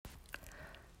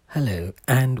Hello,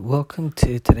 and welcome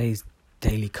to today's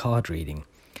daily card reading.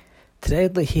 Today,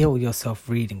 the Heal Yourself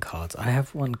reading cards, I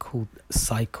have one called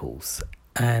Cycles,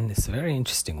 and it's a very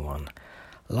interesting one.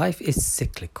 Life is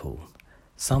cyclical.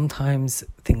 Sometimes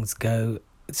things go,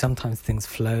 sometimes things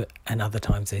flow, and other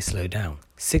times they slow down.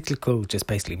 Cyclical just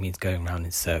basically means going around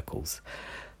in circles.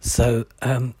 So,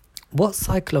 what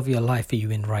cycle of your life are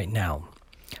you in right now?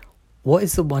 What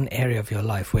is the one area of your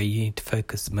life where you need to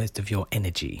focus most of your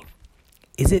energy?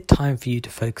 Is it time for you to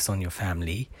focus on your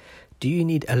family? Do you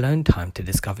need alone time to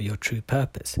discover your true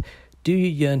purpose? Do you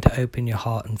yearn to open your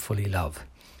heart and fully love,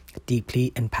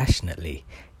 deeply and passionately?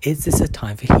 Is this a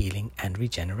time for healing and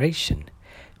regeneration?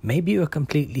 Maybe you are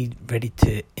completely ready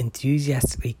to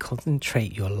enthusiastically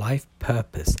concentrate your life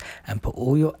purpose and put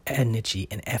all your energy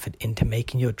and effort into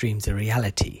making your dreams a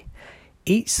reality.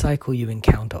 Each cycle you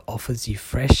encounter offers you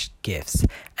fresh gifts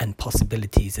and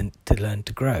possibilities to learn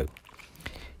to grow.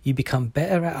 You become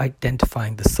better at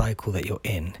identifying the cycle that you're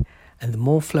in, and the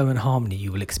more flow and harmony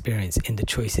you will experience in the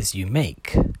choices you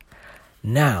make.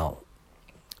 Now,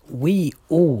 we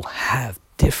all have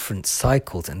different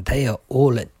cycles, and they are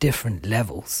all at different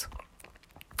levels.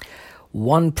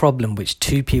 One problem which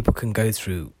two people can go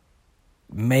through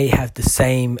may have the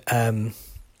same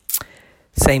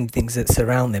things that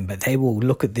surround them, but they will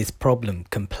look at this problem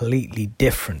completely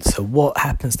different. So what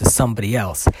happens to somebody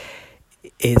else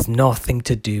is nothing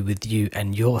to do with you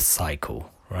and your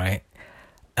cycle, right?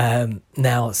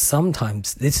 Now,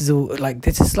 sometimes this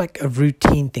is like a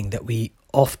routine thing that we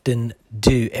often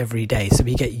do every day. So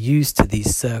we get used to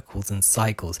these circles and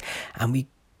cycles, and we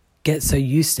get so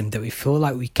used to them that we feel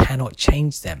like we cannot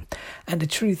change them. And the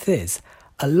truth is,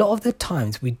 a lot of the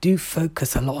times we do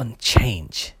focus a lot on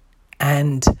change.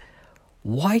 And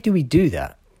why do we do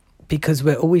that? Because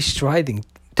we're always striving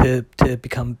to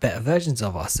become better versions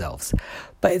of ourselves.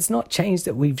 But it's not change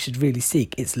that we should really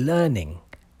seek. It's learning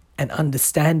and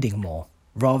understanding more,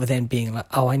 rather than being like,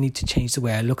 oh, I need to change the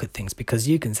way I look at things, because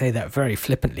you can say that very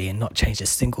flippantly and not change a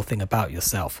single thing about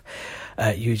yourself.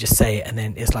 You just say it, and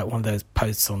then it's like one of those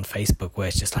posts on Facebook where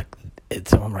it's just like,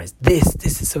 someone writes, this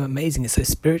is so amazing, it's so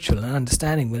spiritual and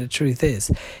understanding, when the truth is,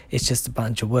 it's just a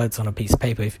bunch of words on a piece of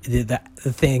paper. The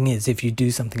thing is, if you do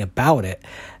something about it,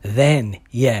 then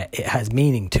yeah, it has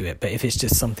meaning to it. But if it's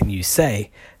just something you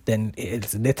say, then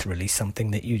it's literally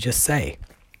something that you just say.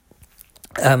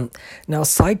 Now,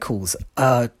 cycles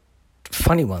are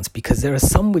funny ones, because there are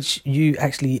some which you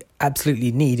actually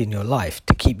absolutely need in your life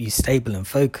to keep you stable and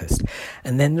focused,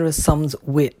 and then there are some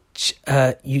which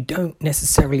you don't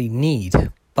necessarily need,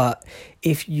 but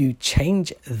if you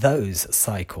change those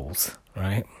cycles,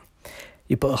 right,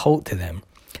 you put a halt to them,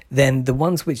 then the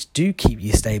ones which do keep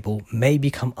you stable may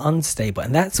become unstable.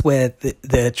 And that's where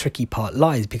the tricky part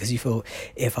lies, because you feel,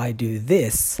 if I do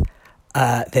this,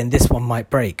 then this one might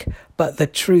break. But the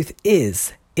truth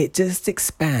is, it just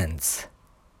expands,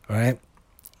 right?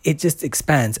 It just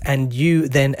expands, and you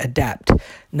then adapt.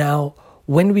 Now,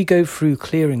 when we go through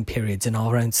clearing periods in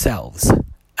our own selves,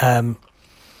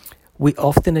 we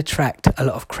often attract a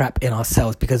lot of crap in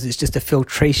ourselves, because it's just a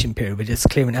filtration period. We're just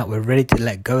clearing out. We're ready to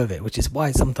let go of it, which is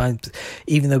why sometimes,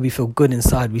 even though we feel good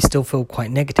inside, we still feel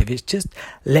quite negative. It's just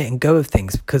letting go of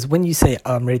things, because when you say,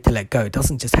 oh, I'm ready to let go, it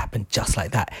doesn't just happen just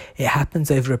like that. It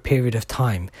happens over a period of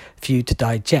time for you to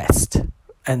digest.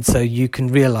 And so you can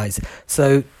realize.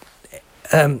 So,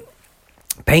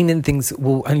 pain and things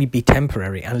will only be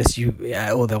temporary, unless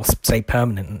or they'll stay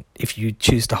permanent if you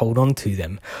choose to hold on to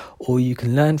them, or you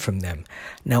can learn from them.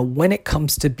 Now, when it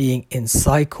comes to being in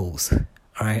cycles,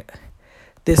 right,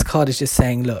 this card is just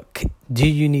saying, look, do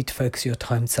you need to focus your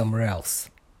time somewhere else?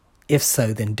 If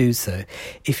so, then do so.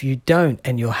 If you don't,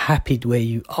 and you're happy where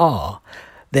you are,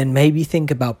 then maybe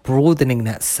think about broadening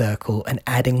that circle and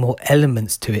adding more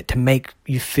elements to it to make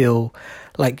you feel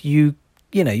like you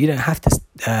don't have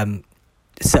to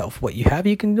self what you have.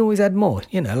 You can always add more,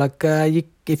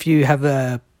 if you have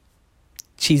a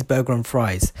cheeseburger and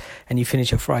fries and you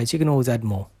finish your fries, you can always add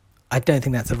more. I don't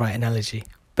think that's the right analogy,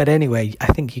 but anyway,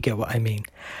 I think you get what I mean.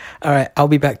 All right, I'll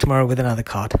be back tomorrow with another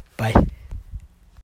card. Bye.